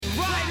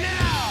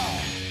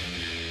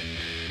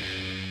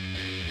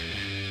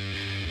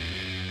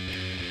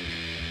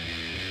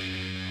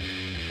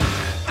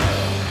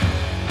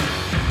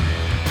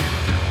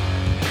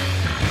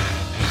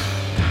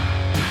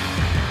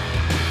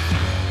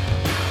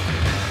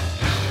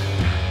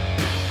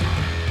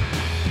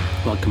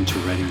welcome to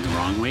Writing the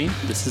Wrong Way.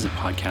 This is a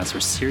podcast for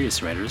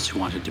serious writers who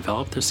want to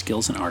develop their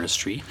skills in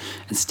artistry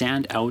and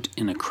stand out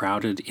in a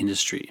crowded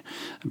industry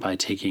by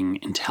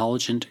taking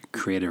intelligent,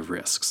 creative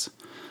risks.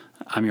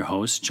 I'm your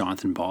host,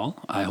 Jonathan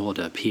Ball. I hold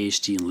a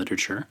PhD in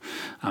literature.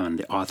 I'm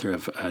the author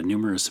of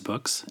numerous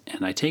books,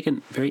 and I take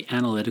a very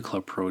analytical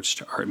approach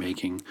to art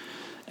making,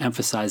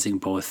 emphasizing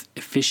both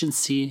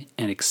efficiency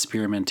and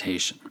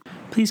experimentation.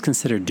 Please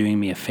consider doing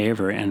me a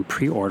favor and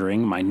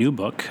pre-ordering my new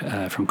book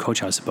from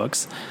Coach House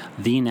Books,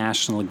 The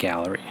National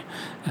Gallery.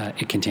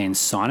 It contains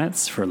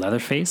sonnets for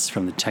Leatherface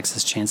from the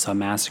Texas Chainsaw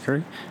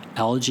Massacre,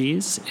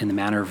 elegies in the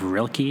manner of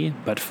Rilke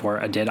but for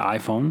a dead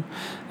iPhone,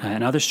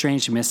 and other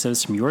strange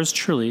missives from yours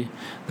truly,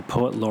 the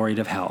Poet Laureate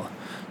of Hell.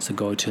 So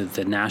go to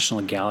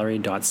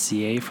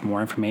thenationalgallery.ca for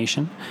more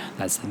information.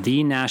 That's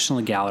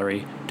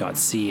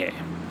thenationalgallery.ca.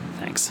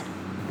 Thanks.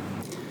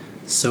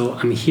 So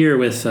I'm here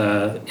with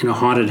in a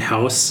haunted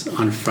house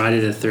on Friday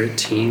the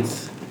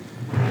 13th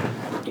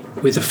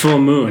with a full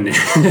moon.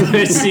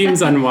 It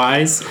seems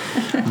unwise,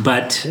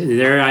 but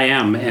there I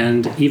am.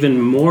 And even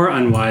more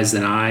unwise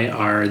than I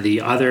are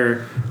the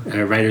other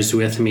writers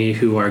with me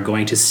who are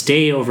going to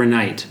stay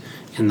overnight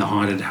in the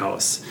haunted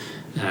house.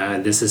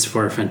 This is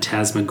for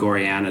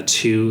Phantasmagoriana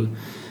 2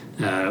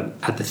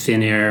 at the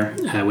Thin Air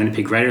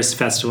Winnipeg Writers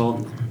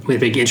Festival,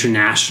 Winnipeg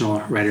International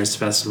Writers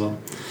Festival.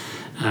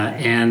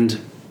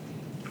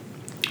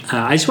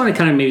 I just want to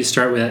kind of maybe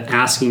start with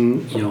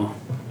asking,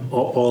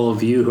 all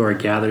of you who are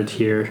gathered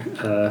here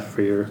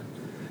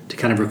to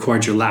kind of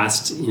record your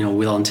last,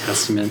 will and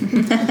testament.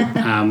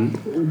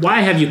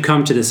 Why have you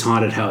come to this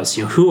haunted house?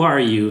 Who are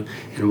you,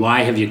 and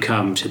why have you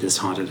come to this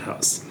haunted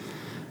house?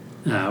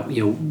 What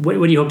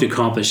do you hope to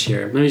accomplish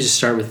here? Let me just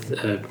start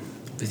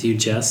with you,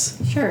 Jess.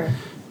 Sure.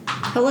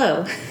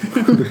 Hello.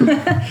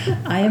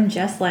 I am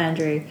Jess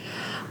Landry.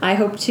 I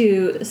hope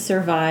to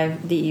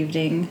survive the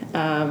evening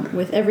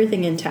with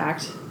everything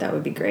intact. That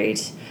would be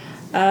great.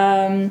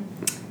 The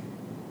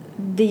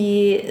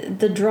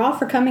draw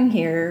for coming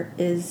here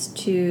is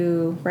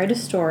to write a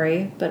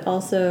story, but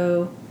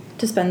also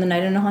to spend the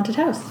night in a haunted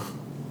house,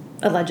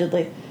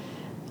 allegedly.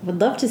 I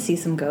would love to see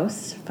some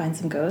ghosts, find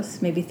some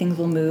ghosts. Maybe things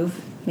will move.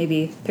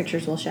 Maybe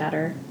pictures will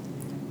shatter.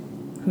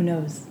 Who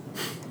knows?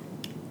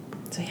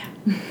 So, yeah.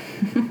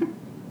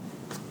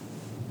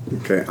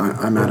 Okay,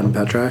 I'm Adam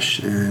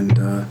Petrash, and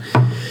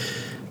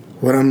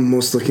what I'm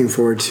most looking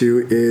forward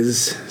to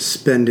is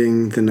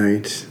spending the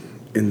night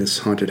in this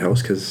haunted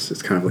house, because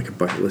it's kind of like a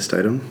bucket list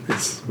item.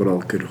 It's what all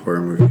good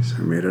horror movies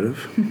are made out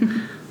of.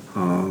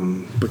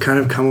 But kind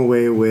of come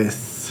away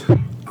with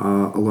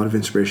a lot of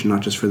inspiration,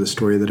 not just for the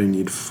story that I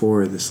need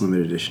for this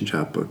limited edition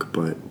chapbook,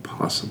 but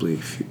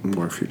possibly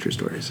more future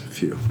stories, a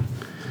few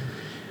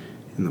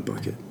in the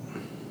bucket.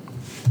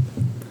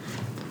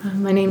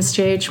 My name's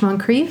J.H.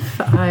 Moncrief.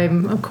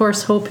 I'm, of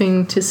course,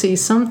 hoping to see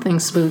something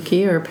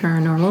spooky or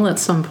paranormal at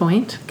some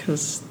point,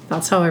 because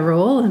that's how I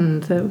roll,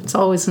 and it's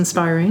always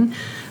inspiring.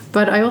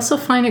 But I also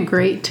find it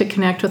great to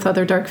connect with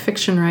other dark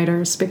fiction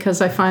writers, because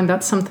I find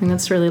that's something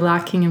that's really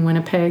lacking in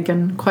Winnipeg,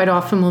 and quite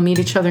often we'll meet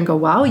each other and go,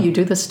 wow, you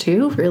do this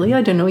too? Really?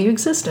 I didn't know you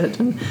existed.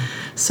 And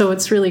so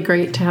it's really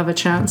great to have a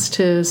chance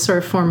to sort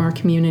of form our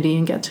community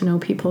and get to know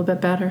people a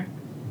bit better.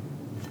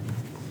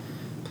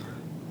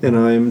 And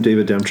I'm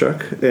David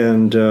Demchuk,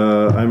 and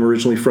I'm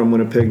originally from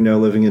Winnipeg, now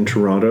living in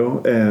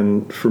Toronto.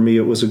 And for me,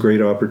 it was a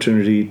great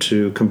opportunity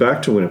to come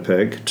back to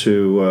Winnipeg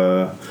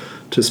to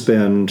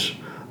spend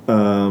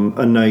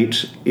a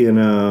night in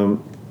a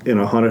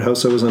haunted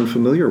house I was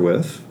unfamiliar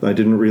with. I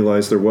didn't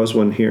realize there was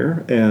one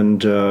here,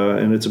 and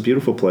it's a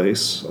beautiful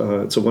place.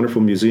 It's a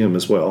wonderful museum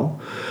as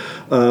well,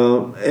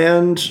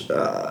 and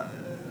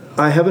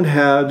I haven't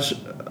had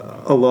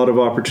a lot of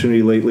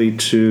opportunity lately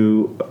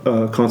to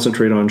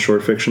concentrate on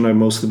short fiction. I've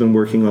mostly been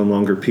working on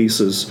longer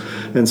pieces,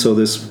 and so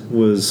this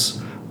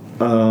was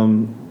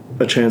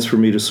a chance for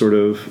me to sort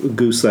of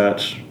goose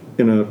that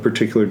in a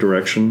particular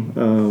direction,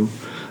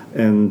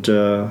 and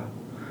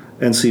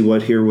see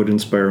what here would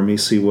inspire me,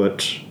 see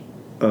what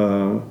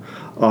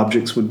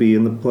objects would be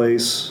in the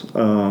place.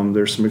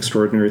 There's some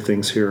extraordinary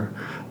things here,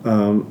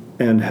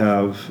 and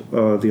have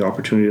the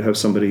opportunity to have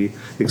somebody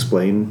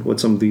explain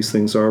what some of these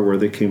things are, where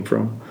they came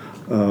from.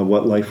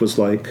 What life was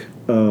like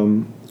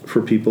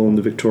for people in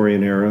the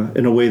Victorian era,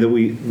 in a way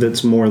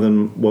that's more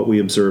than what we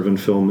observe in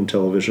film and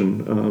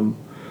television,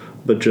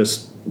 but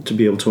just to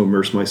be able to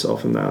immerse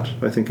myself in that,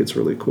 I think it's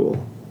really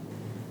cool.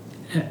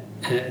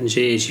 And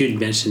J.H., you'd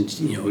mentioned,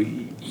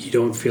 you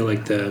don't feel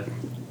like the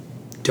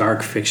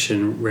dark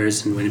fiction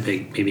writers in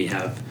Winnipeg maybe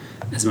have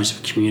as much of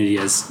a community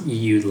as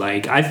you'd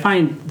like. I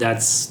find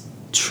that's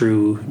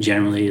true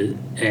generally,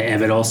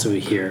 but also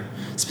here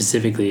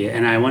specifically,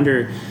 and I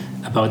wonder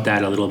about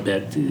that a little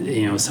bit.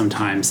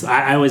 Sometimes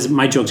I always,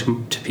 my joke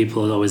to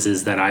people always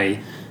is that I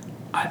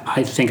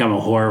think I'm a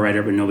horror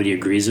writer, but nobody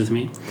agrees with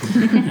me.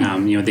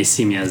 They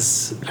see me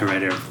as a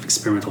writer of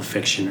experimental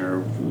fiction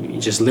or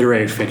just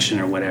literary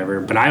fiction or whatever,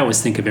 but I always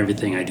think of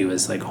everything I do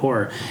as like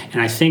horror.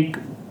 And I think,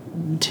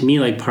 to me,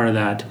 like part of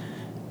that,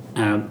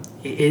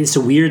 it's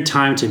a weird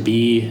time to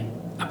be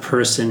a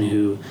person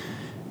who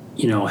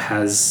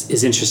has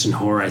his interest in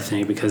horror, I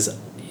think, because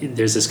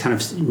there's this kind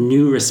of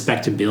new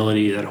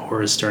respectability that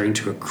horror is starting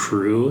to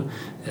accrue,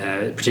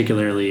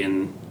 particularly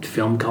in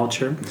film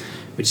culture,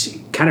 which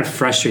kind of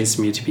frustrates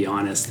me, to be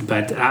honest.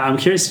 But I'm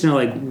curious to know,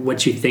 like,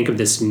 what you think of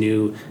this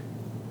new,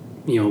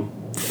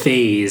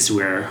 phase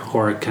where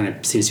horror kind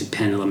of seems to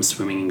pendulum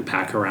swinging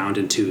back around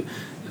into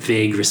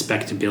vague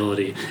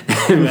respectability.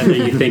 Whether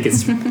you think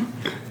it's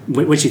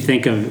what you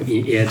think of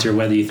it, or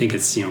whether you think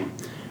it's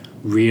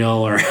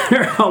real, or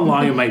how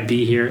long it might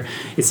be here.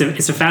 It's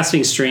a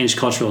fascinating, strange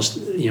cultural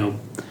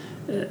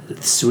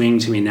swing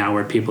to me now,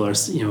 where people are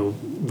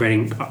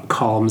writing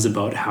columns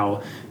about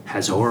how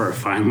has horror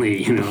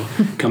finally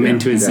come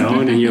into its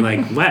own, and you're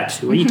like,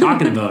 what are you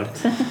talking about?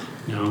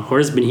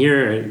 Horror's been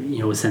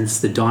here since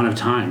the dawn of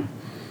time,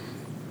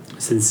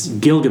 since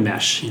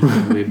Gilgamesh.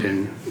 We've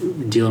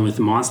been dealing with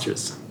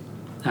monsters.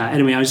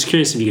 Anyway, I was just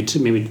curious if you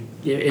could maybe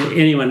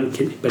anyone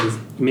could, but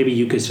maybe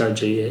you could start,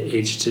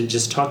 JH, to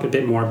just talk a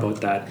bit more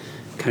about that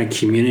kind of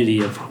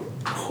community of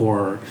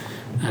horror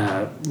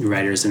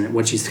writers, and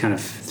what you kind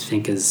of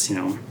think is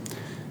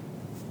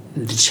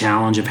the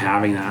challenge of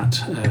having that,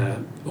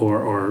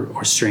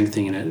 or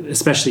strengthening it,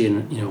 especially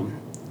in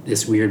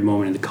this weird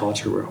moment in the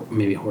culture where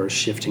maybe horror is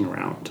shifting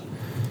around.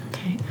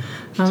 Okay.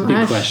 It's a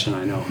big question,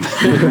 I know.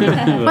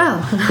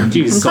 Well, I'm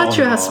glad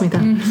you asked me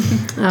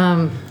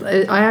that.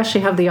 I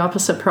actually have the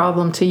opposite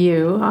problem to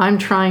you. I'm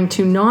trying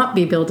to not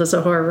be billed as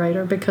a horror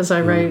writer because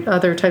I write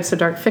other types of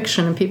dark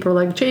fiction, and people are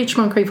like, J.H.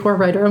 Moncrief, horror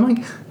writer. I'm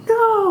like,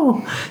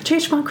 no,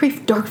 J.H.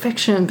 Moncrief, dark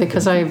fiction,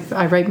 because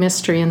I write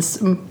mystery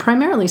and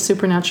primarily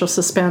supernatural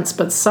suspense,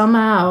 but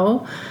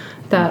somehow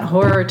that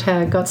horror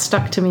tag got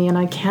stuck to me and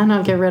I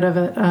cannot get rid of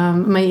it.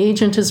 My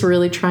agent is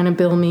really trying to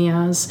bill me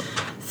as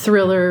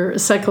thriller,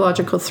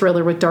 psychological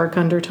thriller with dark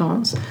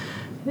undertones.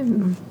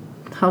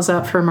 How's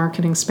that for a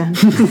marketing spin?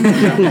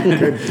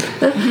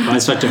 I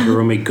was talking to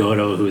Hiromi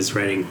Goto, who's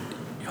writing.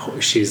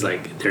 She's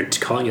like, they're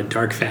calling it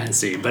dark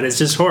fantasy, but it's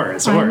just horror.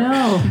 It's horror. I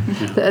know.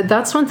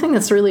 That's one thing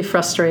that's really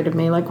frustrated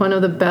me. Like, one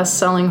of the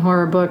best-selling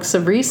horror books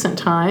of recent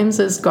times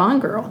is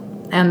Gone Girl.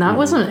 And that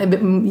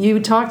wasn't, you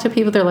talk to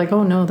people, they're like,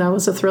 oh no, that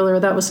was a thriller,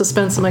 that was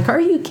suspense. I'm like,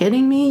 are you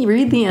kidding me?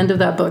 Read the end of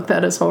that book,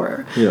 that is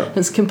horror. Yeah.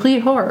 It's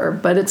complete horror,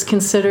 but it's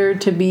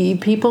considered to be,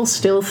 people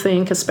still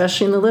think,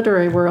 especially in the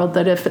literary world,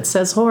 that if it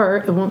says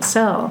horror, it won't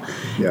sell.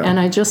 Yeah. And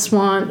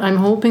I'm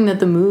hoping that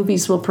the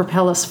movies will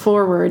propel us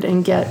forward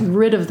and get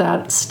rid of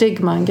that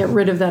stigma and get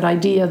rid of that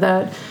idea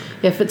that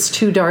if it's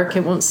too dark,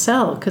 it won't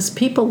sell, because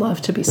people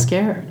love to be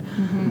scared.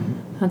 Mm-hmm.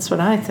 That's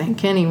what I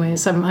think.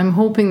 Anyways, I'm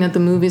hoping that the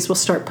movies will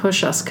start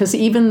push us, because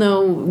even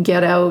though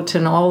Get Out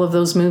and all of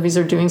those movies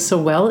are doing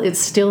so well, it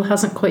still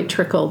hasn't quite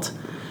trickled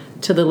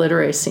to the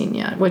literary scene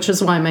yet, which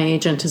is why my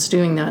agent is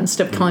doing that.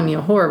 Instead of calling me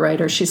a horror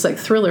writer, she's like,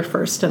 thriller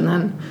first, and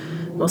then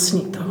we'll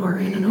sneak the horror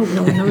in and hope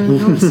no one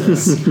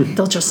notices.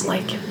 They'll just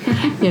like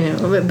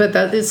it. But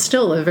that is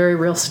still a very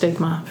real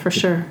stigma, for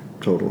sure.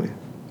 Totally.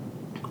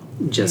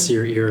 Jess,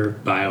 your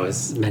bio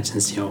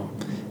mentions,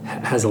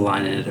 has a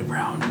line in it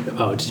around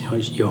about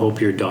you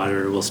hope your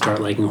daughter will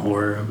start liking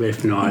horror, but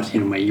if not,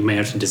 you may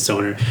have to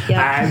disown her.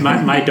 Yeah.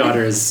 My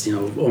daughter is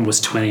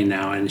almost 20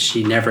 now, and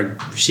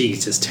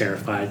she's just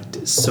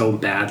terrified so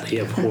badly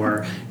of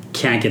horror.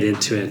 Can't get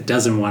into it,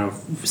 doesn't want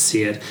to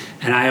see it,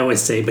 and I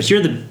always say, but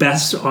you're the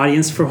best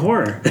audience for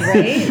horror,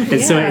 right?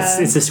 And so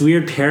it's this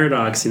weird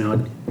paradox,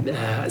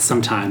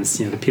 sometimes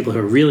the people who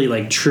are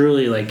really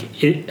truly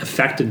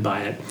affected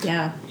by it,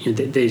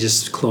 they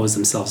just close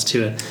themselves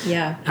to it.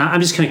 I'm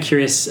just kind of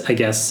curious, I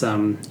guess,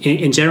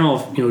 in general,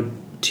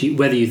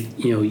 whether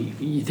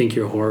you think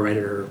you're a horror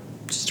writer or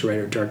just a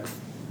writer of dark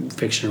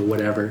fiction or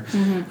whatever.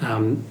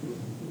 Mm-hmm.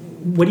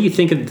 What do you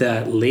think of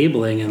that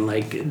labeling and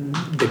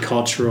the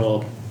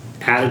cultural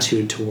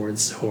attitude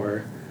towards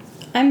horror?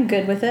 I'm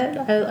good with it.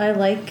 I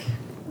like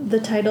the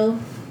title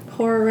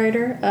horror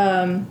writer.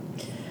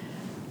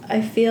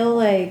 I feel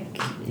like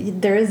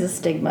there is a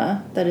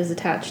stigma that is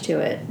attached to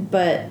it,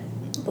 but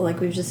like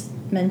we've just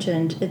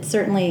mentioned,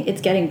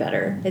 it's getting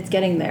better. It's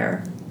getting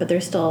there, but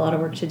there's still a lot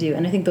of work to do.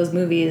 And I think those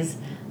movies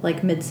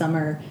like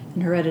Midsommar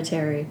and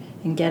Hereditary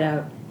and Get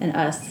Out and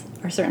Us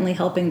are certainly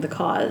helping the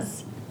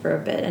cause for a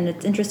bit. And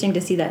it's interesting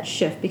to see that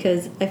shift,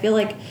 because I feel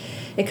like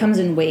it comes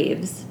in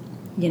waves.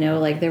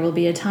 There will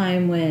be a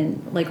time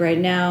when, right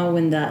now,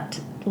 when that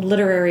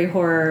literary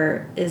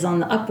horror is on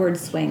the upward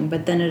swing,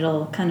 but then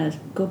it'll kind of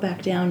go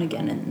back down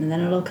again, and then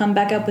it'll come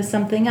back up with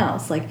something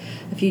else. Like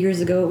a few years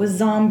ago, it was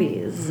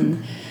zombies,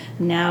 and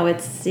now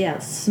it's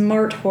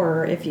smart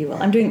horror, if you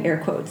will. I'm doing air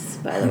quotes,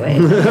 by the way.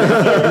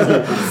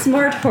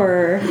 Smart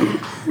horror,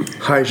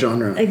 high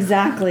genre,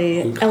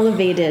 exactly,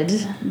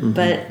 elevated,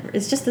 but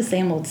it's just the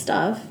same old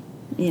stuff.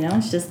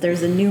 It's just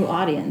there's a new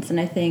audience, and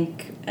I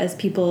think as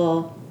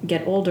people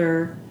get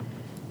older,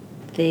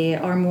 they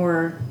are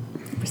more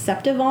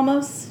receptive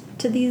almost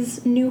to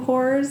these new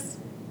horrors,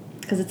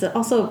 because it's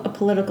also a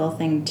political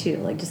thing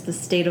too, just the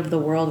state of the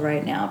world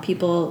right now.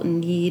 People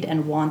need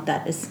and want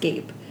that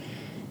escape,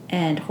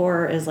 and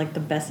horror is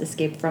the best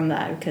escape from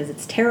that, because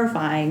it's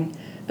terrifying,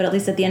 but at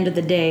least at the end of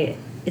the day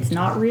it's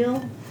not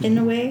real in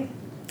a way.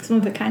 Some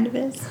of it kind of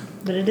is,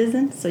 but it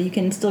isn't. So you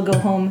can still go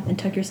home and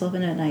tuck yourself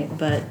in at night,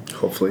 but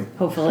Hopefully.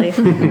 hopefully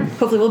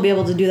we'll be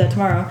able to do that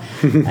tomorrow.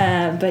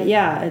 But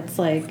yeah, it's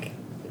like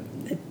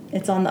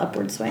it's on the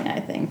upward swing, I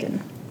think, and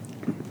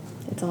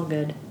it's all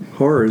good.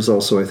 Horror is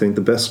also, I think,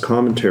 the best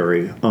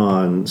commentary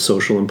on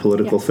social and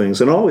political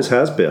things, and always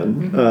has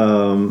been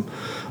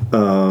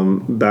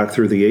back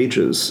through the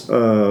ages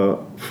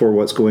for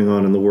what's going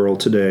on in the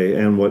world today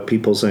and what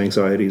people's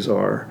anxieties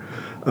are.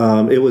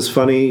 It was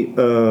funny,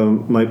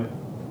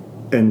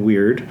 and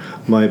weird.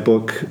 My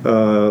book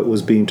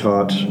was being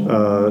taught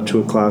to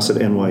a class at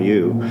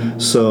NYU,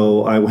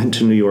 so I went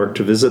to New York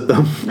to visit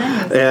them,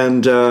 Nice.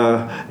 and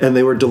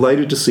they were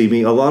delighted to see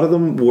me. A lot of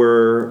them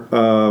were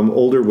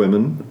older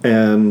women,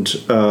 and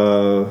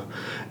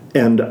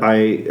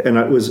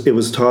it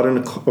was taught in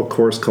a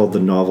course called The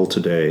Novel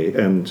Today,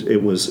 and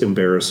it was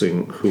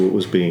embarrassing who it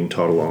was being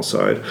taught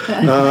alongside.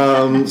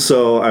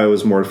 So I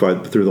was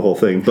mortified through the whole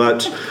thing.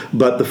 But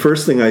the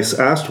first thing I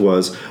asked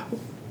was,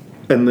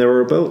 and there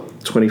were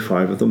about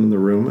 25 of them in the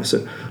room. I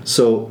said,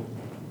 so,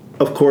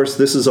 of course,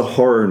 this is a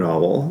horror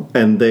novel.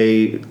 And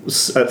they,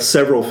 at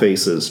several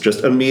faces,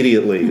 just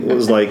immediately, it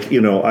was like,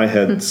 I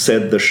had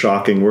said the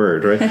shocking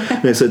word, right?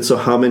 And I said, so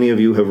how many of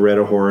you have read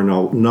a horror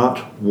novel?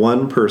 Not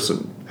one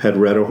person had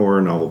read a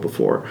horror novel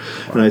before.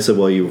 And I said,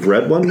 well, you've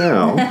read one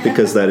now,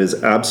 because that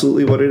is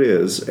absolutely what it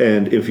is.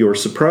 And if you're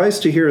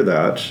surprised to hear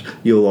that,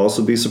 you'll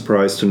also be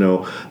surprised to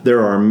know there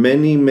are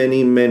many,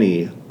 many,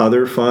 many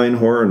other fine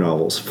horror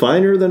novels,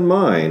 finer than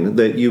mine,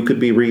 that you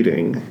could be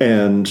reading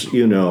and,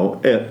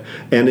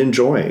 and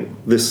enjoying.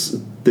 This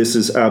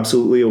is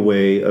absolutely a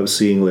way of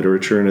seeing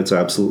literature, and it's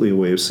absolutely a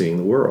way of seeing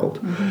the world.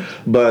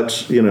 Mm-hmm.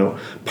 But,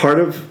 part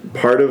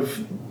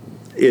of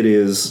it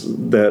is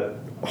that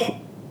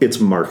it's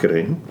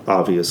marketing,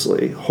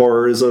 obviously.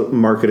 Horror is a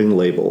marketing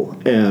label,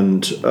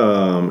 and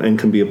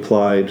can be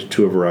applied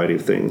to a variety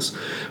of things,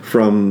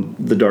 from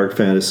the dark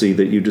fantasy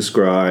that you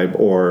describe,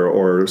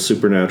 or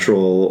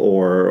supernatural,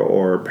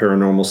 or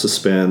paranormal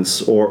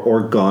suspense,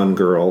 or Gone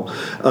Girl.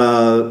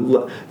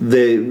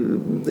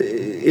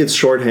 It's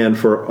shorthand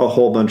for a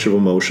whole bunch of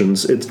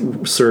emotions.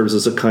 It serves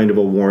as a kind of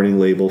a warning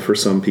label for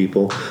some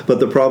people, but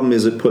the problem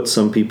is it puts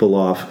some people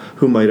off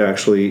who might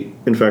actually,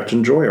 in fact,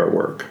 enjoy our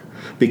work,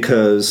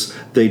 because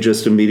they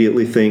just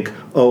immediately think,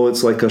 oh,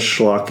 it's like a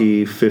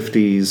schlocky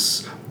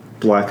 50s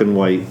black and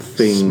white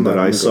thing that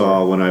I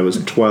saw when I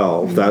was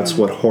 12. That's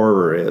what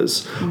horror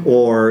is.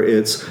 Or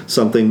it's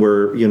something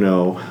where,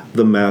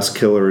 the mass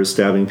killer is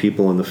stabbing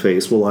people in the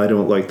face. Well, I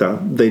don't like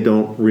that. They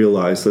don't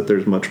realize that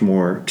there's much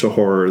more to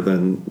horror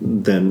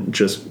than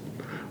just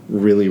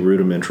really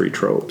rudimentary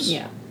tropes.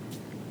 Yeah.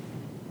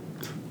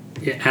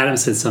 Adam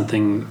said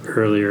something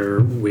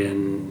earlier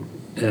when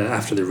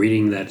after the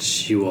reading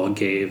that you all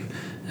gave,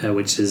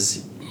 which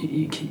is,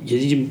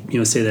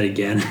 you say that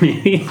again?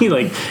 Maybe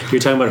like you're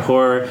talking about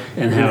horror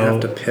and how you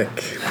have to pick.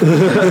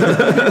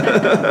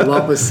 A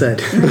lot was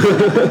said.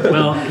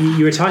 Well,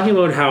 you were talking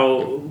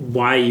about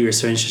why you were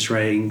so interested in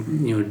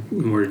writing,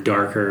 more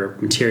darker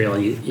material.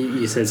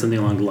 You said something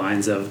along the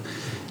lines of,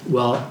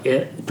 well,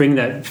 bring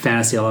that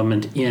fantasy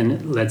element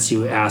in lets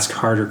you ask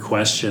harder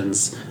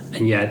questions,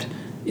 and yet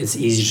it's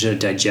easier to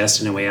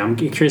digest in a way. I'm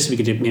curious if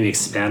you could maybe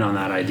expand on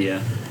that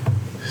idea.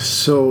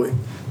 So,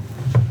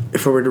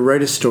 if I were to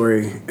write a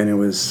story and it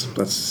was,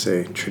 let's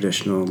say,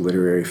 traditional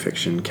literary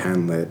fiction,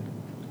 can-lit,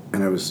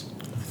 and I was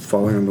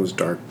following those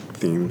dark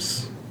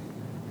themes,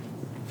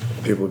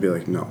 people would be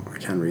like, no, I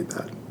can't read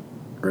that,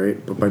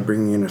 right? But by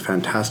bringing in a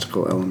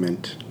fantastical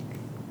element,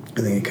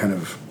 I think it kind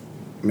of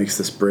makes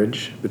this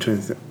bridge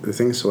between the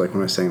things. So, like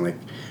when I was saying, like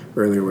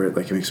earlier, where it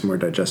makes it more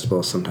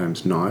digestible,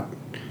 sometimes not,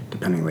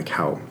 depending like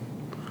how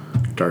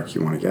dark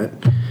you want to get.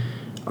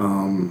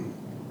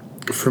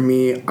 For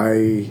me,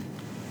 I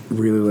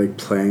really like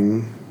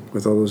playing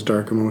with all those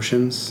dark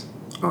emotions,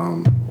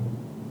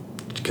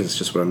 because it's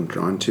just what I'm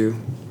drawn to.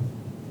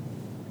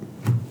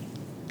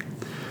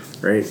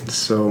 Right?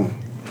 So,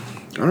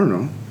 I don't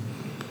know.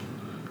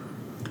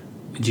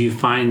 Do you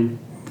find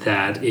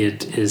that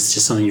it is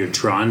just something you're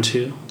drawn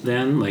to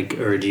then,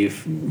 or do you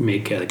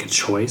make a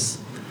choice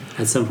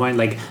at some point?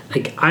 Like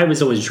I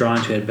was always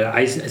drawn to it, but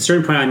at a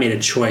certain point I made a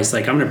choice.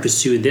 Like, I'm going to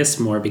pursue this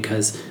more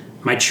because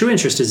my true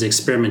interest is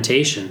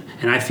experimentation,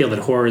 and I feel that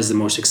horror is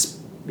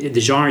the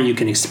genre you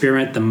can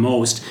experiment the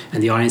most,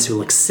 and the audience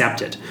will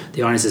accept it.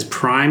 The audience is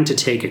primed to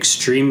take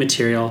extreme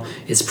material.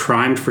 It's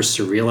primed for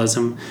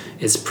surrealism.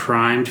 It's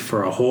primed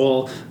for a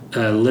whole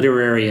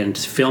literary and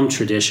film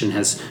tradition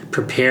has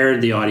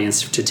prepared the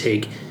audience to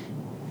take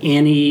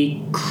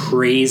any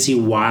crazy,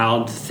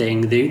 wild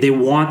thing. They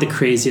want the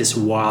craziest,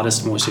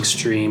 wildest, most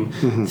extreme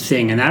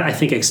thing. And that, I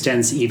think,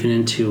 extends even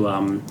into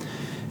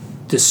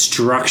the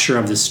structure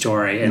of the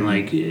story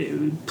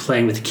and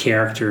playing with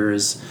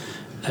characters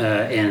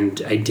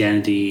and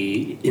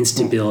identity,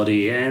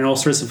 instability, and all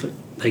sorts of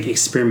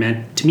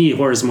experiment. To me,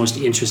 horror is the most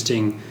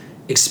interesting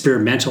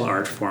experimental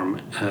art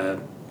form.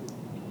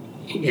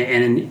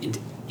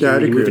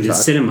 I'd agree with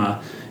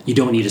cinema, you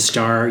don't need a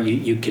star.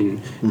 You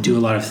can do a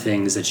lot of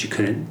things that you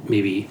couldn't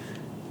maybe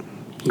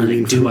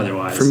you do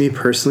otherwise. For me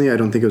personally, I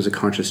don't think it was a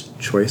conscious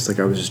choice. Like,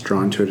 I was just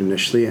drawn to it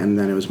initially, and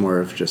then it was more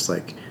of just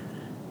like,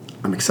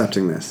 I'm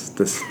accepting this.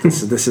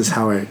 This is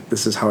how I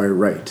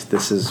write.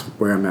 This is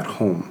where I'm at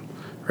home,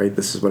 right?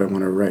 This is what I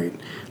want to write.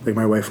 Like,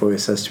 my wife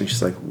always says to me,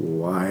 she's like,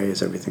 "Why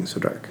is everything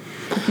so dark?"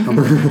 I'm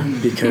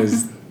like,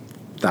 because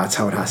that's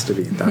how it has to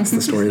be. That's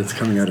the story that's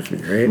coming out of me,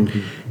 right?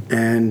 Mm-hmm.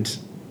 And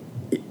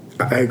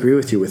I agree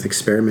with you with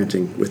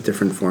experimenting with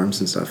different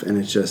forms and stuff, and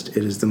it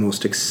is the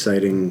most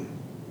exciting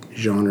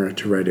genre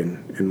to write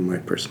in my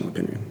personal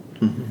opinion.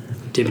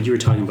 Mm-hmm. David, you were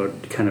talking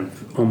about kind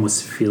of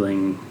almost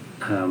feeling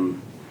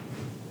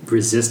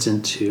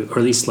resistant to, or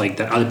at least like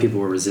that other people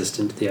were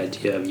resistant to the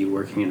idea of you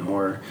working in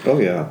horror. Oh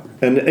yeah,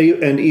 and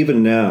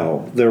even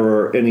now there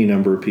are any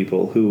number of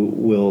people who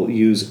will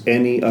use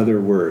any other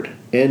word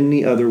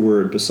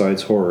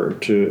besides horror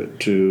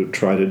to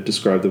try to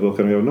describe the book,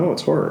 and I go, no,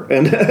 it's horror,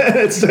 and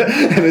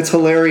it's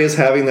hilarious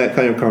having that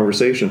kind of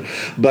conversation.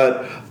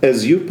 But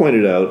as you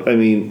pointed out, I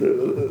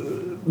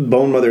mean,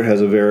 Bone Mother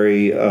has a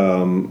very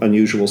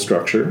unusual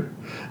structure.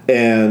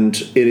 And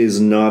it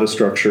is not a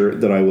structure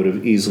that I would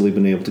have easily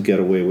been able to get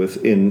away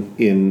with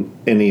in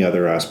any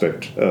other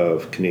aspect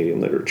of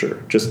Canadian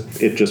literature.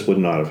 It just would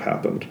not have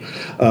happened.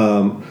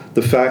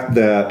 The fact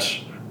that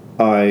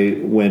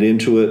I went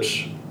into it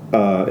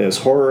as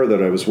horror,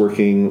 that I was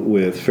working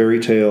with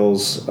fairy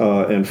tales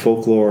and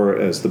folklore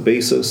as the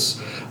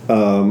basis,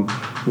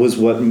 was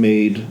what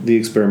made the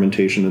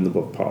experimentation in the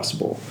book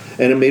possible.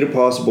 And it made it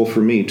possible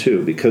for me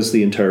too, because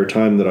the entire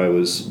time that I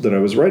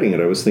was writing it,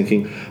 I was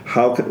thinking,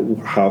 how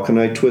can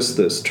I twist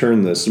this,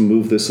 turn this,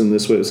 move this in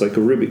this way? It's like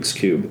a Rubik's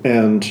Cube.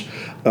 And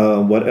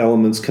what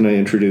elements can I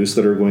introduce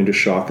that are going to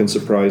shock and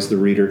surprise the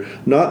reader?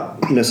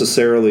 Not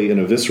necessarily in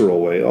a visceral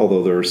way,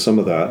 although there is some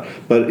of that,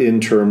 but in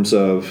terms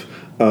of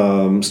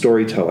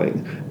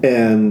storytelling.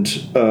 And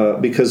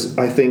because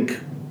I think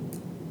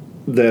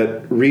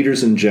that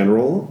readers in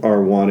general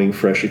are wanting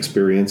fresh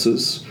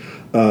experiences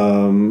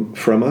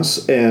from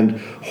us, and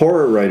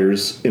horror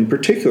writers in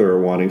particular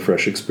are wanting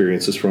fresh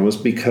experiences from us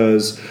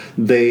because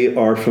they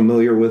are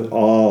familiar with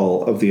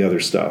all of the other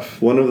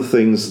stuff. One of the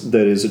things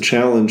that is a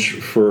challenge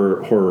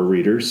for horror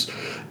readers,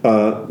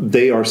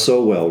 they are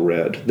so well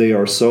read. They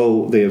have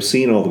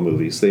seen all the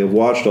movies. They have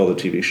watched all the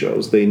TV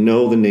shows. They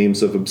know the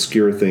names of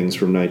obscure things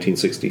from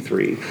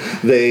 1963.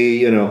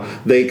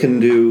 They can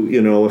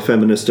do, a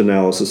feminist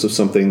analysis of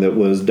something that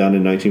was done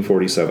in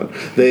 1947.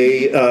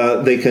 They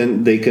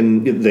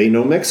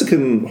know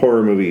Mexican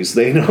horror movies.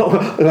 They know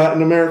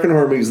Latin American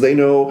horror movies. They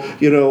know,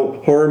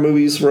 horror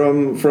movies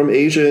from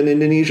Asia and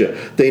Indonesia.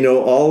 They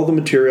know all the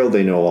material.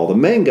 They know all the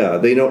manga.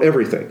 They know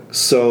everything.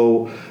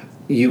 So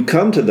you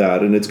come to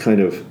that and it's kind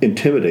of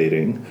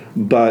intimidating,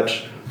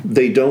 but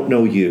they don't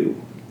know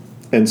you.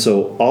 And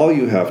so all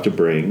you have to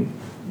bring,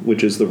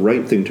 which is the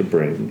right thing to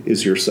bring,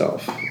 is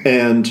yourself.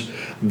 And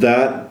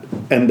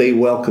they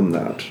welcome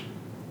that.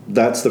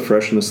 That's the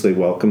freshness they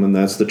welcome, and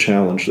that's the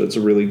challenge that's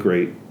really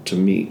great to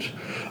meet.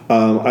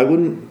 I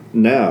wouldn't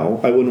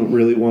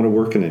really want to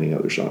work in any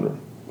other genre.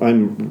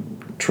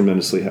 I'm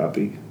tremendously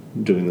happy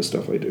doing the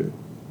stuff I do.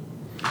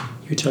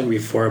 You were talking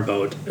before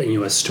about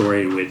a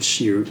story in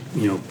which you're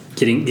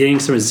getting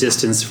some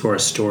resistance for a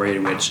story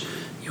in which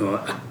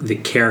the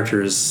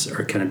characters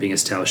are kind of being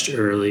established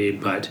early,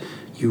 but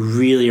you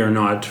really are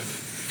not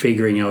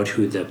figuring out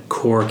who the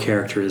core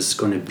character is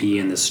going to be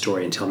in the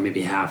story until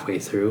maybe halfway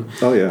through.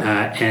 Oh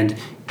yeah. And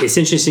it's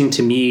interesting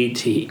to me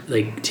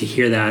to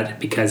hear that,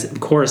 because of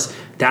course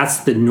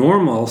that's the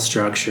normal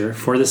structure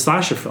for the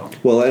slasher film.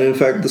 Well, and in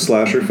fact the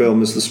slasher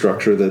film is the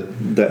structure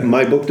that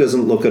my book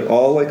doesn't look at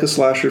all like a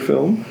slasher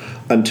film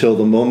until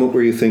the moment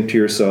where you think to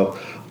yourself,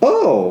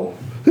 oh,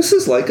 this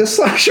is like a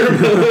slasher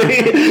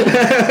movie.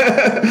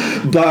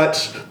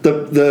 But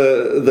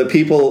the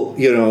people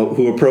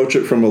who approach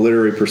it from a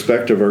literary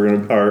perspective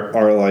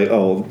are like,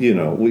 oh,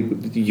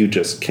 you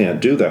just can't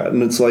do that.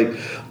 And it's like,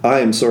 I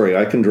am sorry,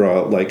 I can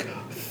draw like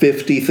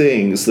 50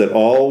 things that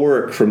all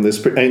work from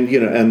this, and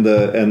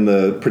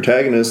the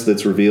protagonist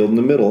that's revealed in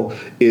the middle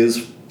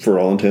is, for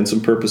all intents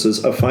and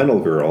purposes, a final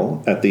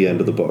girl at the end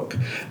of the book.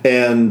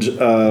 And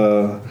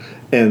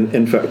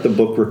in fact, the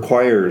book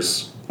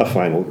requires a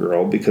final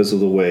girl because of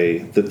the way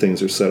that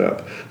things are set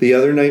up. The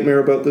other nightmare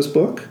about this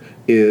book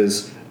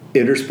is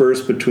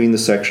interspersed between the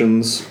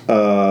sections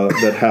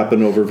that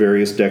happen over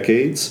various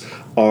decades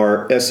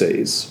are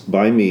essays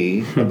by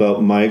me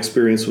about my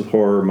experience with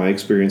horror, my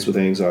experience with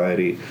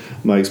anxiety,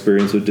 my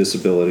experience with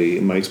disability,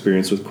 my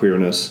experience with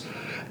queerness,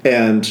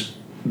 and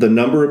the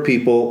number of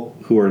people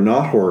who are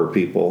not horror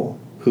people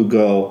who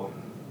go,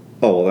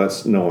 oh, well,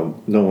 that's no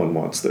one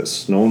wants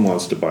this. No one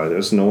wants to buy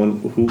this.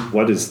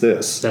 What is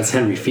this? That's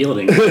Henry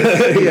Fielding. Yeah,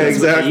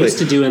 exactly. What they used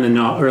to do in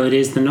the early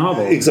days of the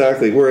novel.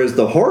 Exactly. Whereas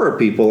the horror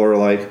people are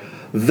like,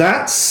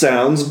 that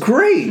sounds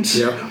great.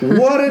 Yep.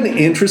 What an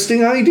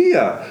interesting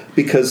idea.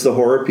 Because the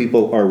horror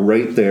people are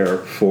right there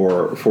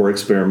for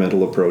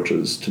experimental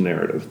approaches to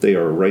narrative. They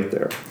are right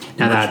there.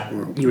 Now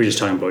that you were just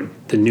talking about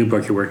the new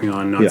book you're working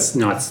on,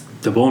 not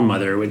the Bone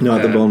Mother.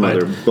 Not the Bone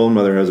Mother. Bone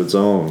Mother has its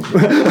own.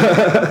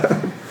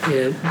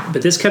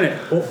 but this kind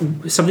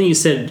of something you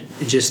said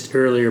just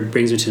earlier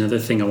brings me to another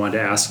thing I wanted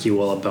to ask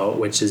you all about,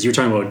 which is you're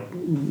talking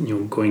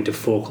about going to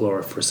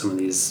folklore for some of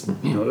these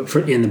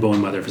in the Bone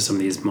Mother for some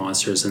of these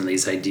monsters and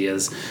these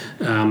ideas,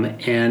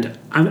 and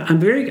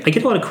I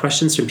get a lot of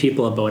questions from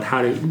people about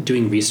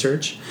doing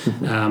research,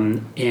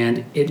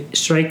 and it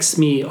strikes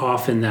me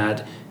often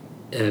that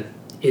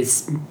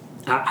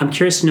I'm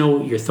curious to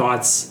know your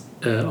thoughts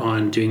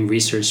on doing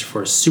research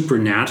for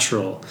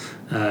supernatural,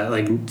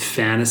 like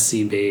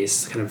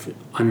fantasy-based, kind of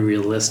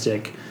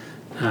unrealistic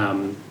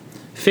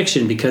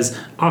fiction, because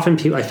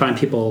often I find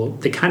people,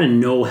 they kind of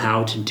know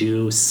how to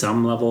do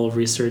some level of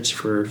research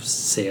for,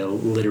 say, a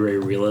literary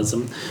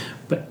realism,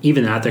 but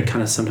even that they're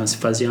kind of sometimes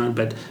fuzzy on.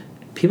 But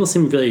people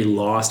seem really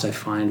lost, I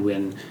find,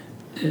 when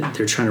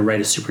they're trying to write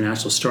a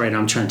supernatural story, and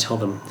I'm trying to tell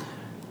them,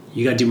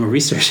 you got to do more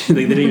research.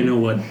 They don't even know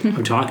what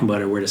I'm talking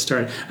about or where to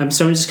start.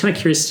 So I'm just kind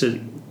of curious to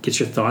get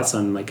your thoughts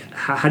on, like,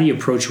 how do you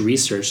approach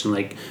research, and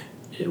like,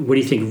 what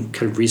do you think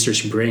kind of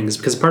research brings?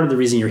 Because part of the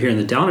reason you're here in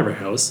the Dellenberg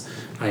House,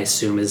 I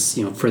assume, is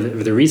for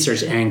the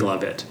research angle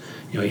of it.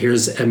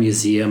 Here's a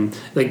museum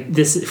like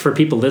this. For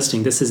people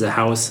listening, this is a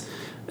house,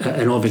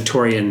 an old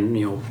Victorian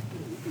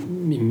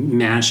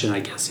mansion,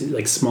 I guess,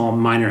 like small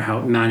minor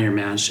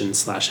mansion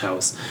 /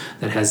 house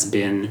that has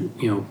been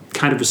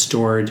kind of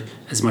restored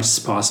as much as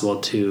possible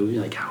to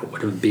like how it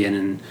would have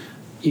been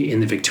in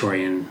the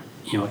Victorian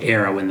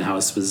era when the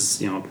house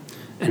was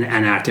an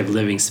active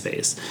living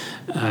space,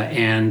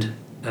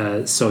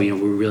 so we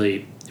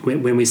really,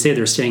 when we say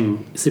they're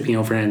sleeping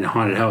overnight in a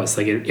haunted house,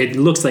 like it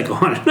looks like a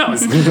haunted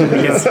house.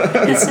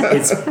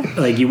 it's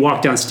like you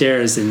walk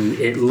downstairs and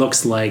it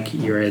looks like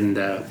you're in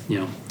the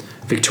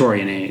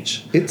Victorian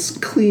age. It's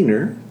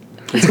cleaner.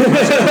 It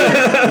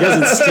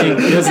doesn't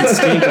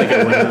stink like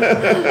it would.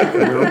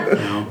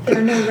 No. There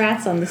are no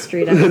rats on the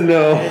street.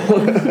 No.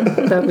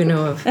 That we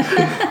know of.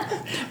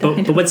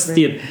 But what's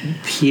the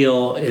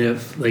appeal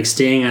of like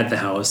staying at the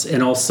house,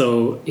 and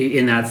also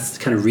in that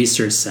kind of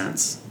research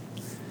sense?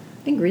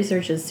 I think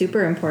research is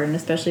super important,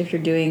 especially if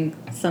you're doing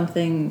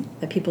something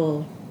that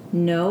people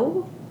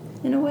know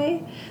in a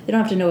way. They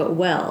don't have to know it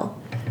well,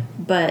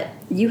 but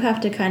you have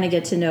to kind of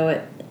get to know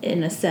it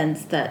in a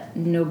sense that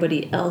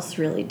nobody else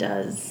really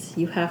does.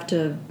 You have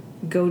to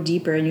go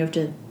deeper, and you have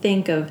to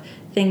think of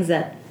things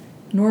that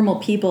normal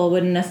people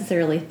wouldn't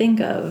necessarily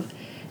think of.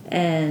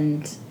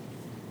 And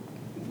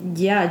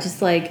yeah,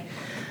 just like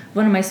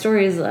one of my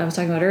stories I was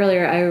talking about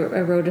earlier, I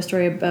wrote a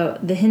story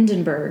about the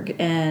Hindenburg,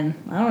 and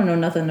I don't know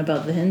nothing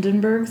about the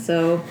Hindenburg,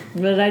 so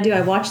what did I do?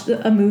 I watched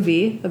a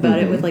movie about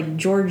it with like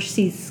George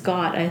C.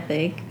 Scott, I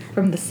think,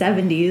 from the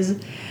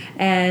 70s,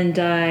 and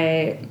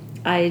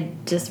I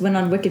just went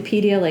on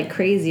Wikipedia like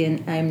crazy,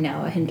 and I'm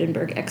now a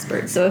Hindenburg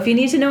expert. So if you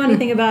need to know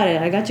anything about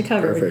it, I got you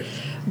covered. Perfect.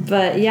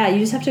 But yeah, you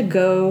just have to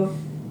go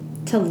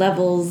to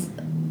levels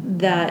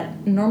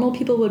that normal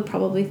people would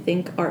probably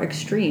think are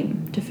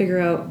extreme to figure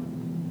out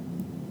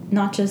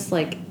not just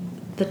like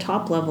the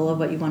top level of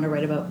what you want to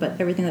write about, but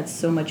everything that's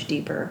so much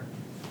deeper.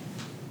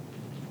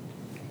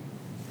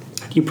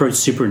 How do you approach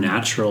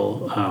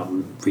supernatural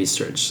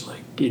research?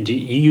 Like, you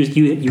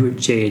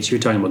JH, you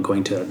were talking about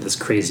going to this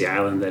crazy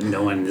island that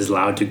no one is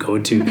allowed to go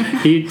to.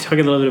 Can you talk a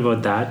little bit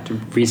about that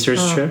research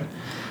trip?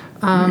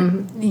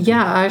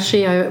 Yeah,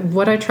 actually,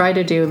 what I try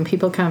to do, and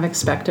people kind of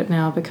expect it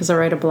now because I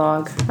write a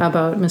blog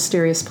about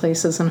mysterious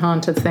places and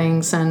haunted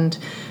things, and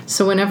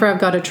so whenever I've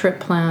got a trip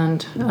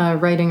planned,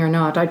 writing or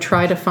not, I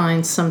try to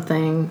find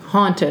something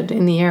haunted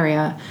in the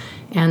area.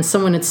 And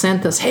someone had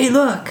sent this, hey,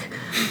 look,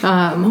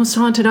 most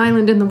haunted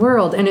island in the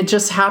world, and it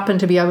just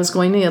happened to be, I was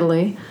going to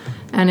Italy,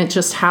 and it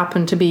just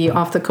happened to be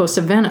off the coast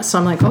of Venice. So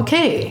I'm like,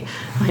 okay,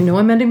 I know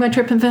I'm ending my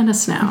trip in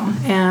Venice now.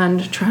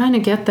 And trying to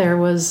get there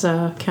was,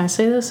 can I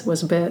say this? It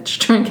was a bitch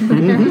trying to get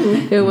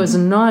there. It was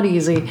not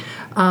easy.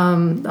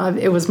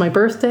 It was my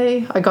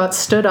birthday. I got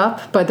stood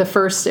up by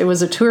it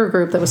was a tour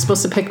group that was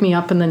supposed to pick me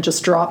up and then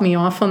just drop me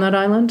off on that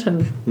island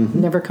and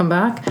never come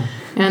back.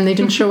 And they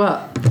didn't show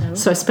up.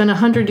 So I spent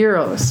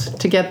 €100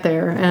 to get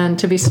there and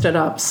to be stood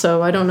up.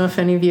 So I don't know if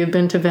any of you have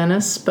been to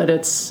Venice, but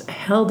it's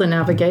hell to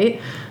navigate.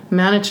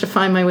 Managed to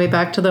find my way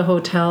back to the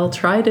hotel,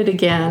 tried it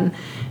again,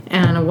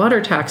 and a water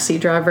taxi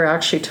driver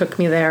actually took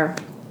me there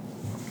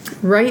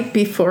right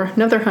before,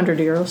 another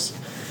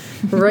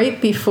 €100,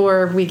 right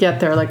before we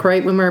get there, like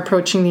right when we're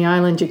approaching the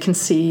island. You can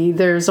see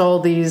there's all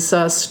these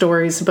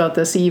stories about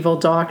this evil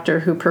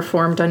doctor who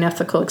performed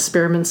unethical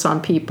experiments on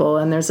people,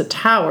 and there's a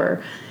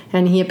tower,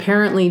 and he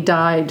apparently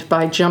died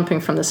by jumping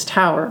from this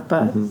tower.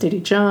 But did he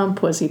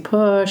jump? Was he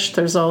pushed?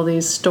 There's all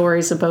these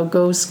stories about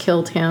ghosts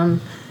killed him.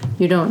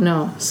 You don't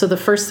know. So the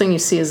first thing you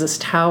see is this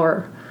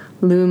tower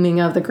looming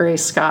out of the gray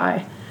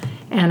sky.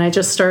 And I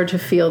just started to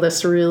feel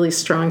this really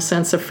strong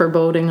sense of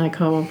foreboding, like,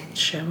 oh,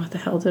 shit, what the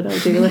hell did I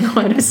do? Like,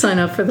 why did I sign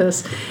up for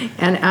this?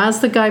 And as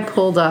the guy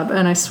pulled up,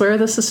 and I swear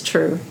this is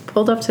true,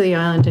 pulled up to the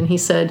island, and he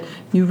said,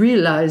 you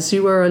realize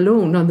you are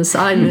alone on this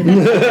island.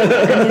 And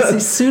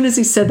as soon as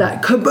he said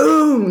that,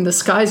 kaboom, the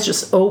skies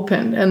just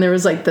opened, and there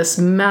was like this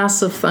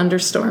massive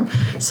thunderstorm.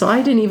 So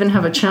I didn't even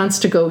have a chance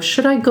to go,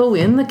 should I go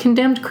in the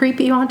condemned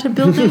creepy haunted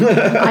building?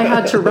 I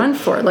had to run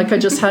for it. Like, I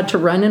just had to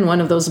run in one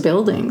of those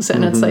buildings.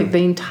 And it's like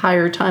the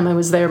entire time I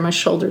was there, my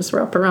shoulders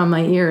were up around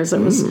my ears. It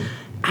was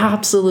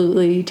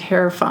absolutely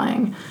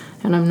terrifying.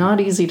 And I'm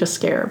not easy to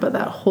scare, but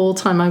that whole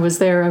time I was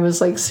there, I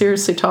was like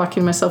seriously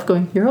talking to myself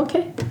going, you're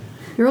okay.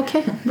 You're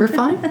okay. We're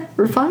fine.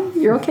 We're fine.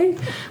 You're okay.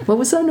 What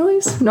was that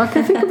noise? I'm not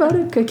going to think about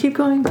it. I keep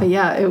going. But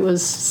yeah, it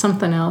was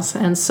something else.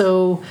 And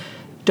so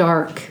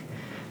dark.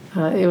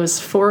 It was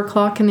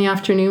 4:00 in the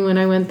afternoon when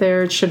I went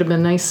there. It should have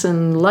been nice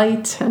and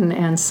light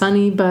and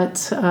sunny,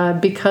 but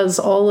because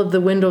all of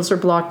the windows are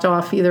blocked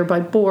off either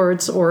by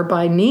boards or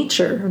by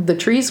nature, the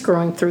trees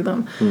growing through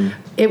them,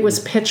 it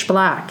was pitch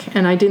black.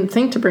 And I didn't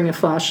think to bring a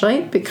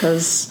flashlight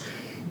because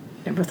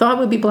I never thought it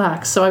would be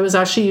black. So I was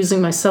actually using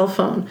my cell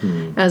phone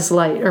as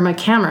light, or my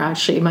camera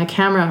actually. My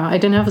camera, I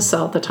didn't have a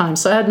cell at the time,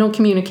 so I had no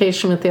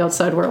communication with the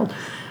outside world.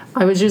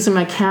 I was using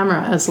my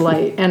camera as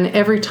light, and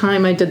every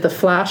time I did the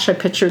flash, I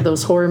pictured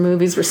those horror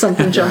movies where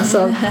something jumps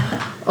up.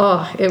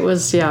 Oh, it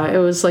was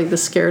like the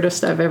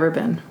scaredest I've ever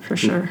been, for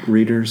sure.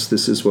 Readers,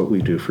 this is what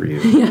we do for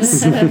you.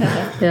 Yes.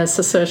 Yes,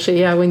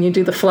 especially, when you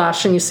do the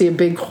flash and you see a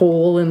big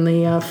hole in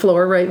the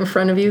floor right in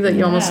front of you that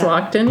you almost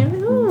walked in. You're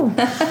like, oh.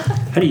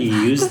 How do you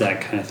use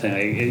that kind of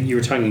thing? You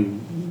were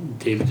talking,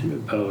 David,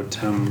 about,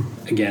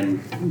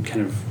 again,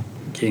 kind of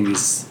getting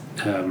these...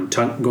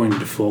 going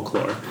into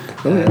folklore.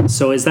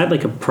 So is that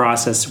like a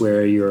process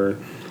where you're,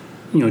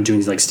 doing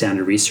these like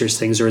standard research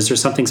things, or is there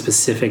something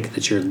specific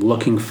that you're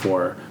looking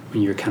for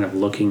when you're kind of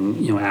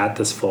looking, at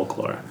this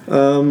folklore?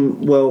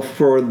 Well,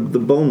 for the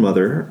Bone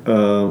Mother,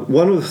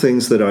 one of the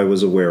things that I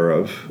was aware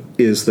of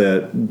is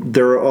that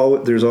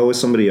there's always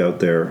somebody out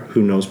there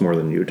who knows more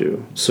than you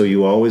do. So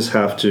you always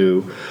have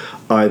to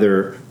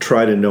either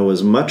try to know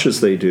as much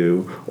as they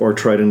do or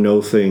try to know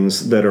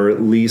things that are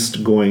at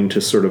least going to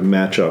sort of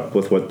match up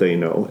with what they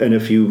know. And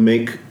if you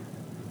make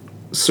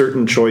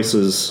certain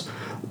choices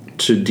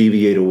to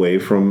deviate away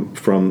from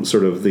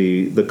sort of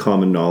the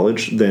common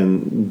knowledge,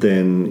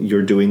 then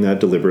you're doing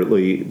that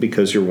deliberately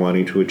because you're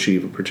wanting to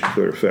achieve a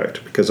particular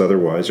effect. Because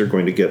otherwise you're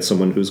going to get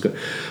someone who's going,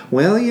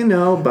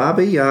 well,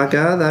 Baba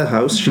Yaga, the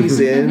house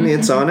she's in,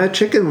 it's on a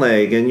chicken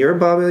leg, and your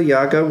Baba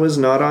Yaga was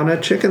not on a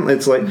chicken leg.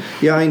 It's like,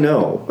 yeah, I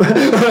know.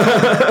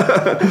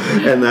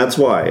 And that's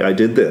why I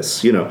did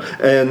this,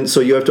 And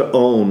so you have to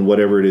own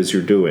whatever it is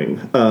you're doing.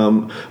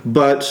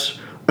 But,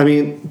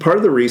 part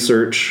of the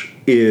research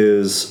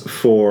is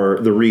for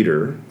the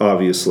reader,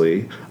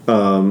 obviously,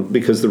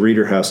 because the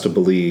reader has to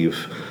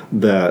believe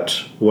that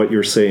what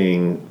you're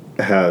saying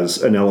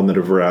has an element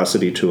of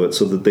veracity to it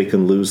so that they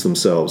can lose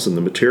themselves in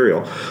the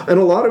material. And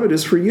a lot of it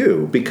is for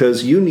you,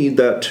 because you need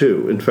that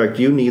too. In fact,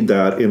 you need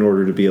that in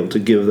order to be able to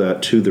give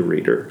that to the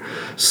reader.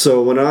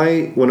 So when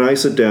I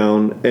sit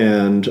down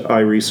and I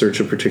research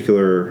a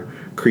particular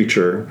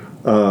creature,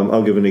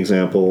 I'll give an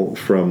example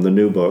from the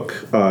new book.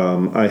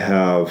 I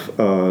have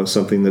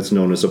something that's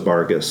known as a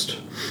Barghest,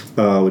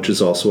 which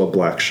is also a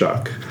black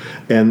shuck.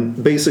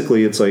 And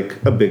basically it's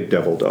like a big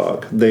devil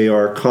dog. They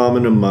are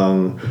common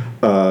among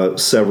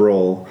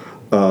several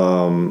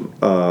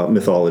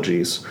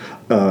mythologies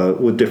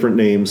with different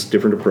names,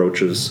 different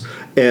approaches.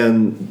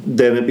 And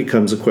then it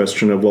becomes a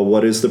question of, well,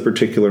 what is the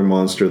particular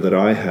monster that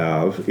I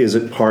have? Is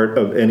it part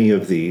of any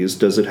of these?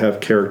 Does it have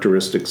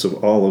characteristics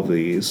of all of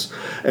these?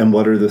 And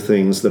what are the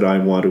things that I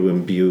want to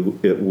imbue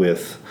it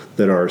with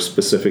that are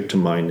specific to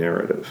my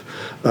narrative?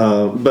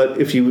 But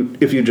if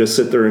you just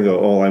sit there and go,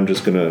 oh, I'm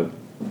just going to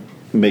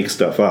make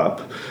stuff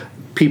up,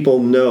 people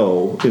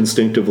know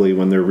instinctively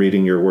when they're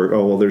reading your work,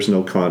 oh, well, there's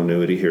no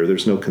continuity here.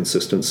 There's no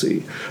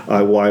consistency.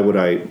 Why would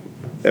I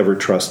ever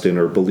trust in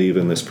or believe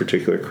in this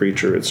particular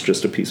creature? It's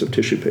just a piece of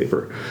tissue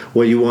paper.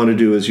 What you want to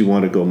do is you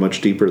want to go much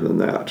deeper than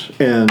that,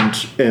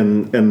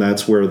 and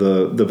that's where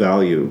the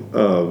value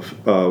of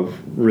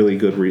really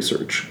good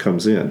research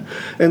comes in.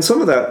 And some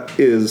of that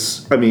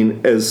is,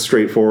 as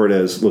straightforward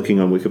as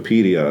looking on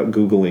Wikipedia,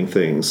 Googling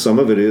things. Some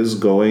of it is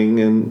going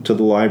into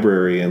the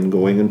library and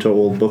going into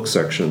old book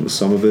sections.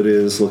 Some of it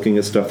is looking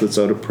at stuff that's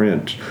out of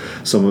print.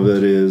 Some of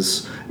it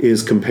is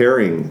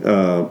comparing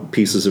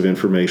pieces of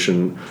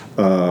information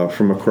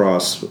from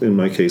across, in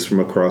my case, from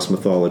across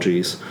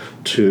mythologies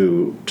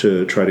to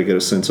try to get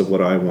a sense of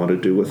what I want to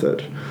do with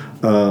it.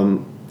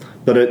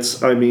 But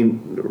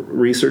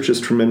research is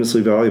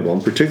tremendously valuable,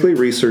 and particularly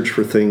research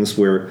for things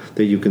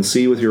that you can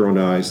see with your own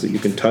eyes, that you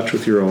can touch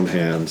with your own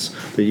hands,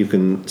 that you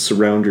can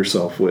surround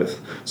yourself with,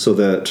 so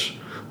that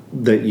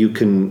you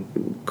can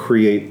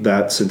create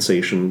that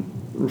sensation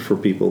for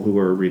people who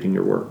are reading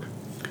your work.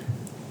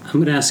 I'm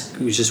going to ask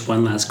you just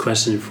one last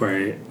question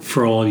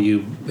for all of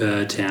you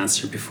to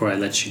answer before I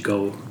let you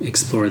go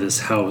explore this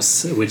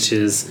house, which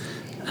is,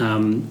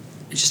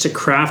 just a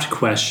craft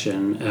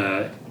question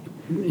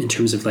in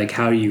terms of like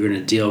how you're going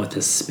to deal with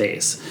this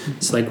space.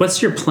 So like,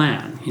 what's your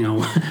plan?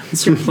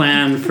 What's your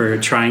plan for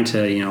trying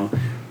to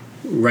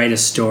write a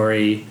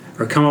story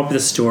or come up with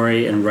a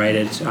story and write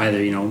it?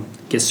 Either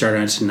get started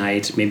on it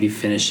tonight, maybe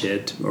finish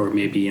it, or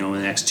maybe in the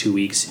next 2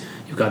 weeks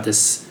you've got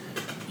this.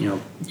 You're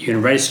going to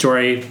write a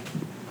story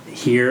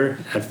here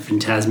at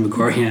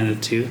Phantasmagoria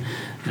too.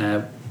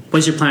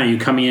 What's your plan? Are you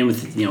coming in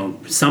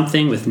with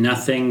something, with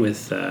nothing,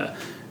 with a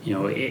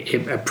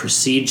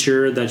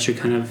procedure that you're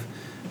kind of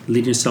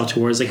leading yourself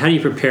towards? Like, how do you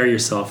prepare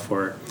yourself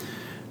for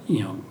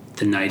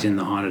the night in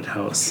the haunted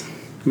house?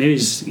 Maybe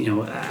just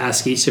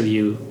ask each of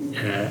you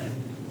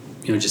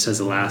just as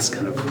a last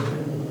kind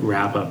of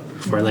wrap up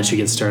before I let you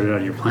get started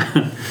on your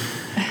plan.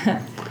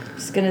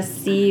 Just gonna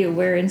see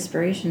where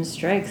inspiration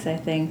strikes, I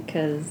think,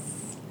 because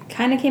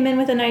kind of came in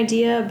with an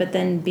idea, but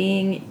then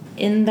being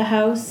in the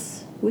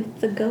house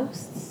with the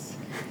ghosts,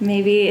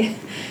 maybe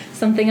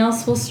something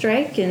else will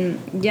strike. And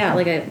yeah,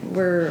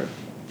 we're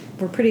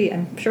pretty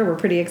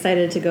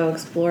excited to go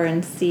explore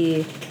and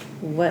see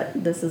what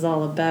this is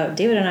all about.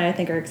 David and I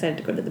think, are excited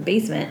to go to the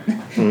basement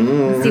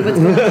and see what's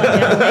going on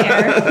down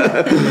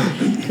there,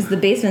 because the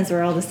basement's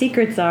where all the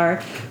secrets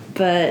are.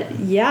 But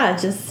yeah,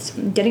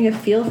 just getting a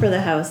feel for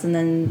the house and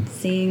then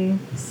seeing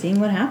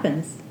what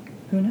happens.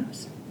 Who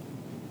knows?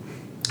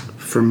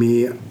 For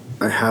me,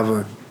 I have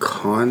a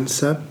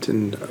concept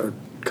and a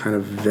kind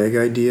of vague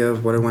idea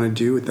of what I want to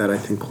do that I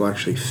think will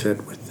actually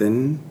fit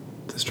within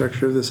the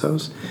structure of this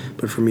house.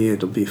 But for me,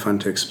 it'll be fun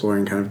to explore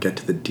and kind of get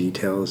to the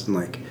details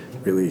and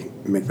really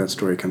make that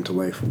story come to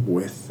life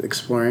with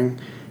exploring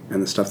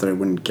and the stuff that I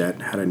wouldn't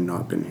get had I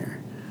not been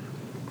here.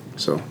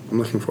 So I'm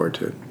looking forward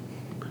to it.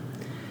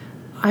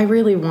 I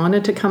really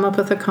wanted to come up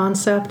with a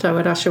concept. I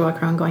would actually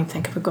walk around going,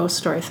 think of a ghost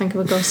story, think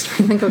of a ghost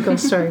story, think of a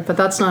ghost story. But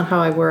that's not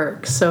how I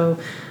work. So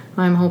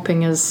I'm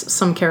hoping as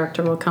some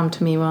character will come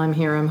to me while I'm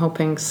here. I'm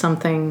hoping some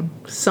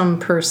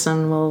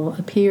person will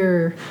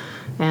appear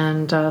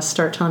and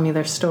start telling me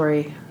their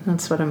story.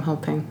 That's what I'm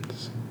hoping.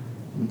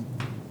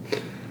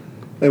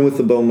 And with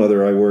the Bone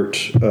Mother, I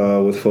worked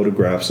with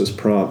photographs as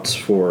prompts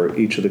for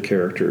each of the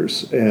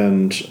characters,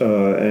 and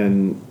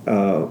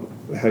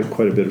had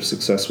quite a bit of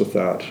success with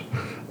that.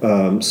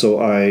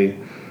 So I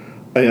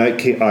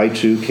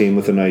too came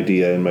with an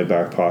idea in my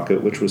back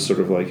pocket, which was sort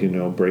of like,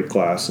 break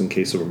glass in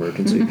case of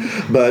emergency.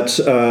 But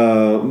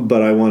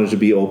I wanted to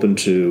be open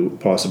to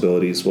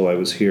possibilities while I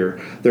was here.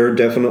 There are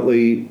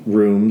definitely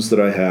rooms that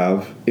I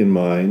have in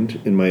mind,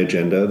 in my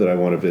agenda, that I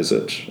want to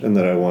visit and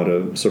that I want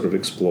to sort of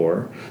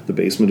explore. The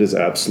basement is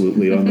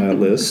absolutely on that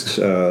list.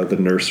 The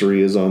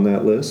nursery is on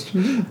that list.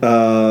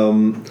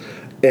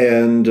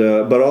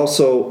 But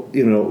also,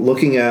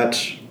 looking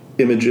at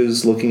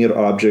images, looking at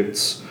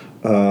objects,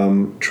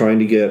 trying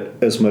to get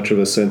as much of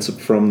a sense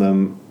from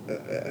them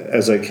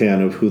as I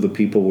can of who the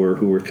people were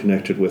who were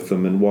connected with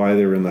them and why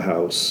they're in the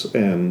house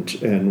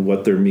and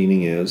what their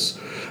meaning is.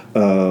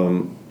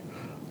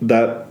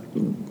 That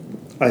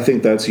I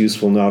think that's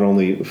useful not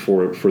only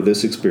for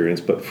this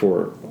experience but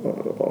for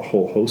a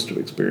whole host of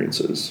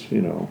experiences.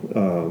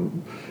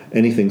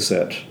 Anything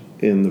set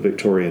in the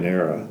Victorian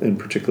era, and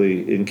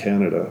particularly in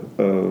Canada,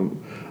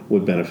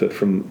 would benefit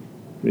from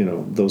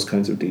those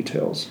kinds of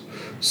details.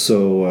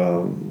 So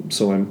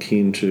I'm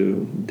keen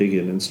to dig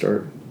in and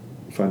start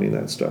finding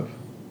that stuff.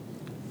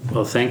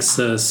 Well, thanks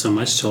so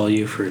much to all of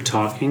you for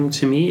talking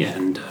to me.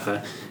 And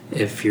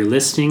if you're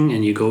listening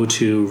and you go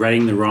to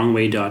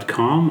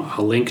writingthewrongway.com,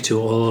 I'll link to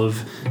all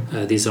of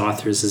these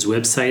authors'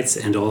 websites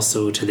and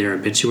also to their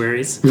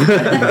obituaries.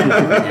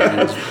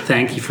 And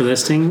thank you for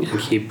listening, and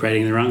keep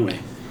writing the wrong way.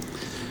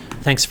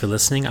 Thanks for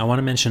listening. I want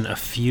to mention a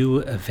few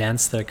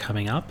events that are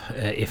coming up.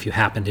 If you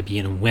happen to be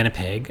in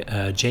Winnipeg,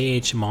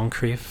 J.H.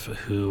 Moncrief,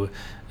 who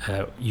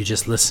you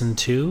just listened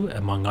to,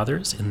 among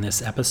others, in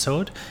this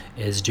episode,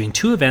 is doing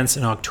 2 events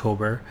in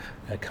October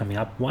coming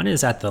up. One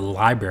is at the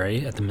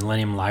library, at the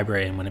Millennium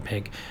Library in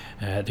Winnipeg.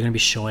 They're going to be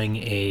showing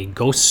a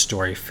ghost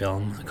story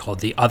film called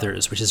The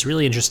Others, which is a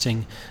really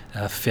interesting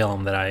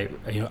film that I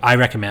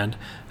recommend.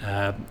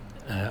 A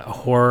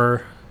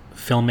horror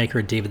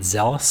filmmaker David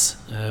Zellis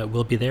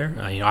will be there.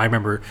 I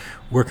remember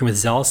working with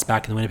Zellis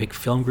back in the Winnipeg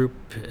Film Group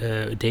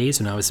days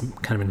when I was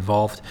kind of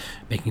involved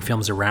making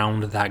films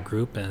around that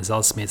group, and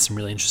Zellis made some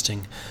really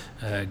interesting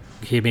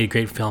he made a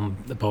great film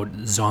about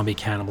zombie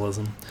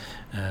cannibalism,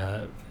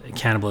 a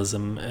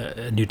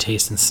new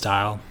taste in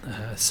style.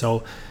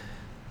 So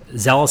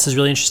Zellis is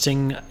really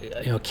interesting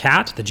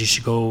cat that you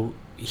should go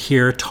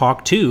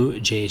talk to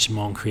J.H.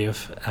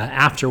 Moncrief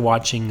after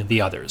watching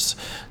The Others.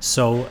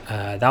 So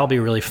that'll be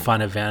a really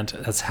fun event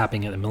that's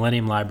happening at the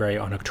Millennium Library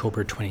on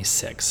October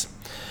 26th.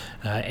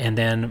 And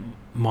then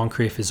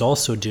Moncrief is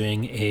also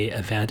doing a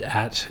event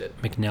at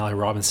McNally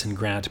Robinson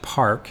Grant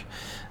Park,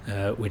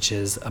 which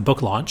is a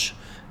book launch.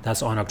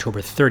 That's on October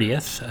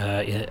 30th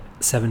at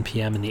 7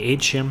 p.m. in the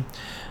Atrium.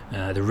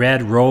 The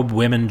Red Robe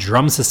Women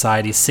Drum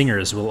Society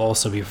singers will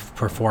also be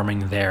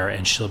performing there,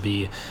 and she'll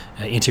be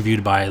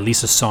interviewed by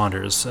Lisa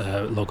Saunders,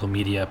 local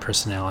media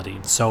personality.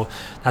 So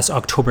that's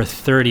October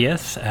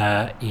 30th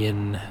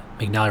in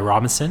McNally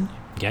Robinson.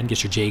 Again,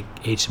 get your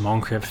J.H.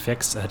 Moncrief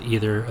fix at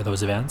either of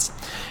those events.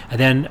 And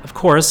then, of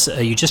course,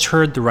 you just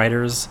heard the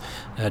writers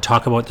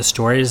talk about the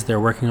stories they're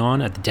working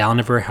on at the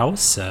Dalniver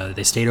House.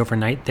 They stayed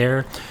overnight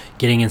there,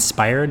 getting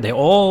inspired. They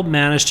all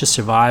managed to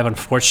survive,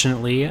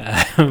 unfortunately.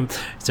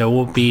 So it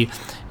won't be,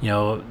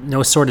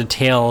 no sordid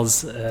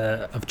tales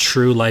of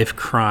true life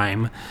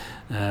crime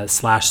 /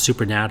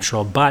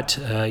 supernatural, but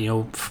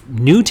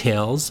new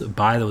tales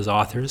by those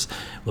authors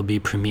will be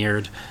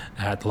premiered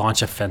at the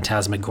launch of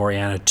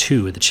Phantasmagoriana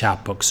 2, the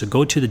chapbook. So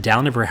go to the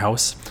Dalniver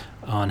House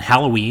on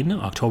Halloween,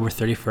 October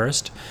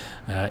 31st.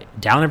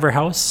 Dalniver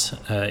House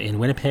in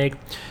Winnipeg.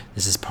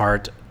 This is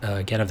part,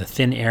 again, of the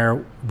Thin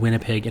Air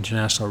Winnipeg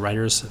International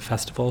Writers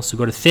Festival. So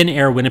go to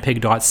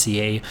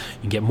thinairwinnipeg.ca. You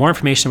can get more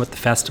information about the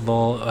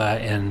festival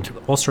and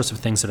all sorts of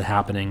things that are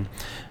happening.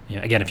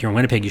 Again, if you're in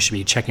Winnipeg, you should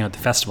be checking out the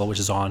festival, which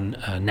is on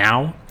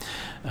now.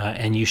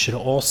 And you should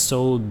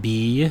also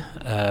be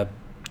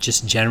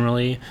just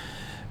generally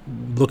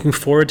looking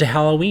forward to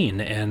Halloween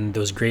and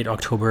those great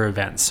October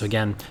events. So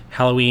again,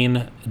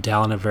 Halloween,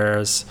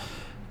 Dalniver's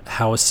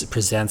House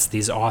presents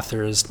these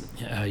authors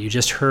you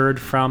just heard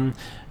from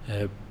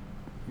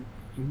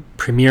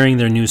premiering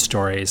their news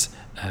stories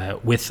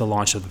with the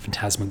launch of the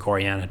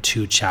Phantasmagoriana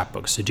 2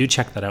 chapbook. So do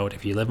check that out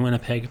if you live in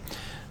Winnipeg.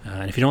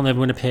 And if you don't live in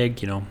Winnipeg,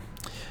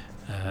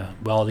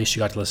 well, at least you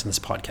got to listen to this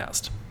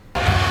podcast.